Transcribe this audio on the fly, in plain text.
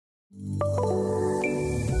Hello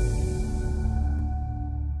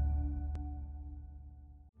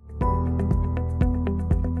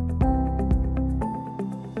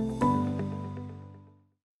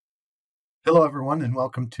everyone, and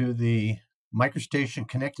welcome to the MicroStation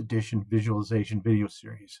Connect Edition visualization video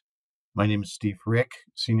series. My name is Steve Rick,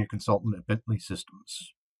 Senior Consultant at Bentley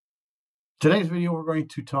Systems. Today's video we're going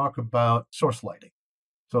to talk about source lighting.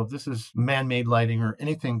 So this is man-made lighting or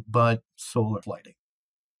anything but solar lighting.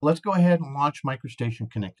 Let's go ahead and launch MicroStation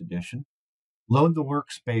Connect Edition, load the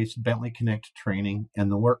workspace Bentley Connect training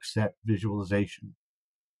and the workset visualization.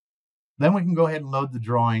 Then we can go ahead and load the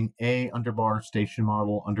drawing A underbar station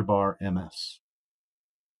model underbar MS.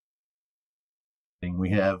 We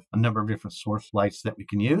have a number of different source lights that we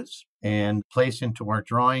can use and place into our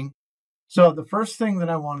drawing. So the first thing that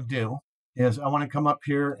I want to do is I want to come up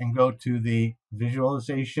here and go to the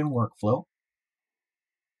visualization workflow.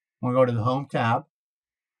 We'll go to the Home tab,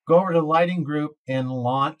 go over to Lighting Group and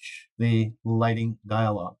launch the lighting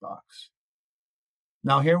dialog box.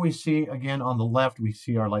 Now here we see, again, on the left, we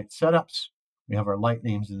see our light setups. We have our light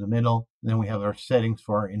names in the middle. And then we have our settings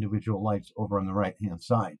for our individual lights over on the right-hand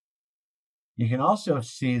side. You can also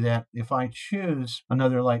see that if I choose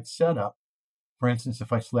another light setup, for instance,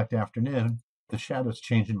 if I select afternoon, the shadows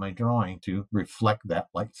change in my drawing to reflect that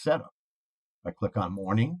light setup. If I click on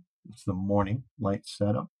morning, it's the morning light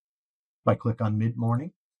setup. If I click on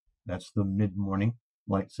mid-morning, that's the mid-morning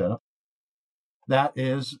light setup. That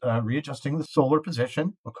is readjusting the solar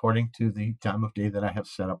position according to the time of day that I have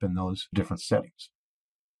set up in those different settings.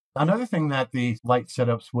 Another thing that the light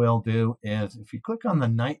setups will do is if you click on the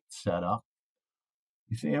night setup,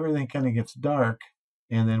 you see everything kind of gets dark,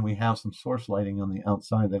 and then we have some source lighting on the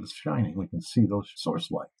outside that is shining. We can see those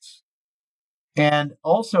source lights. And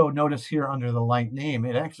also notice here under the light name,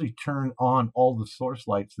 it actually turned on all the source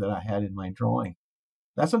lights that I had in my drawing.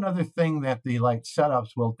 That's another thing that the light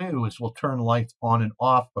setups will do is will turn lights on and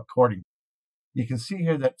off accordingly. You can see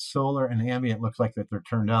here that solar and ambient looks like that they're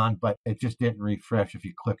turned on, but it just didn't refresh. If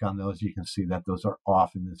you click on those, you can see that those are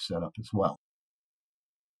off in this setup as well.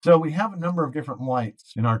 So we have a number of different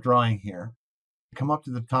lights in our drawing here. Come up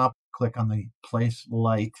to the top, click on the Place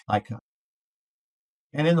Light icon.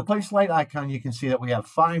 And in the Place Light icon, you can see that we have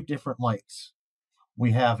 5 different lights.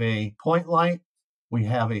 We have a point light, we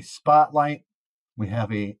have a spotlight, we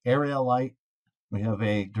have a area light, we have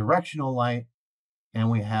a directional light,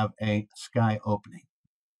 and we have a sky opening.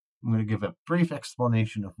 I'm going to give a brief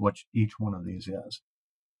explanation of what each one of these is.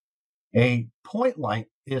 A point light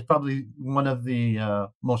is probably one of the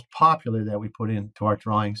most popular that we put into our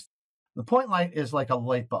drawings. The point light is like a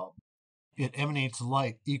light bulb. It emanates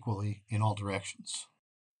light equally in all directions.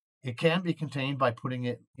 It can be contained by putting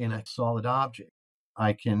it in a solid object.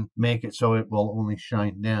 I can make it so it will only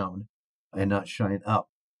shine down and not shine up.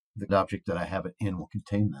 The object that I have it in will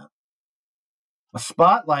contain that. A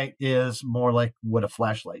spotlight is more like what a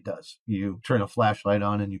flashlight does. You turn a flashlight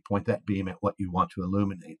on and you point that beam at what you want to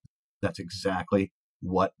illuminate. That's exactly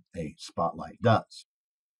what a spotlight does.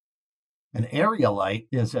 An area light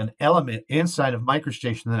is an element inside of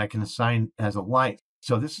MicroStation that I can assign as a light.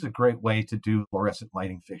 So this is a great way to do fluorescent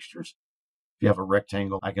lighting fixtures. If you have a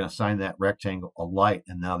rectangle, I can assign that rectangle a light,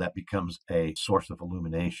 and now that becomes a source of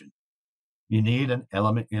illumination. You need an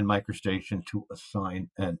element in MicroStation to assign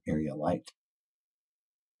an area light.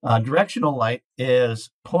 Directional light is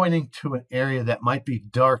pointing to an area that might be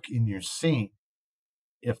dark in your scene.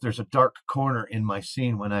 If there's a dark corner in my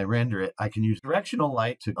scene when I render it, I can use directional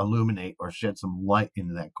light to illuminate or shed some light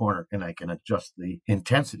into that corner, and I can adjust the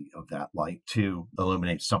intensity of that light to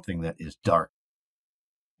illuminate something that is dark.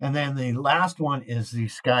 And then the last one is the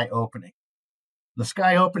sky opening. The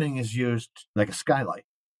sky opening is used like a skylight.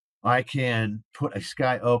 I can put a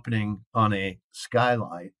sky opening on a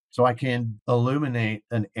skylight, so I can illuminate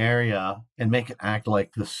an area and make it act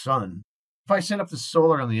like the sun. If I set up the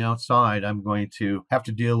solar on the outside, I'm going to have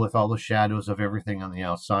to deal with all the shadows of everything on the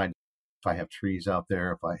outside. If I have trees out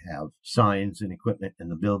there, if I have signs and equipment in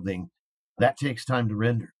the building, that takes time to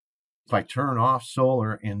render. If I turn off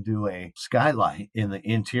solar and do a skylight in the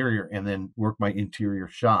interior and then work my interior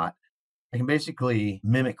shot, I can basically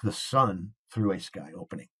mimic the sun through a sky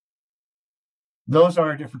opening. Those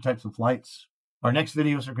are different types of lights. Our next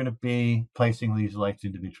videos are going to be placing these lights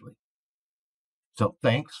individually. So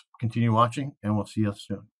thanks, continue watching, and we'll see you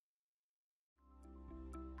soon.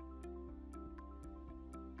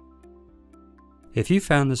 If you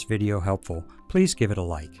found this video helpful, please give it a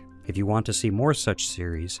like. If you want to see more such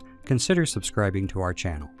series, consider subscribing to our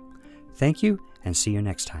channel. Thank you, and see you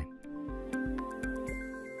next time.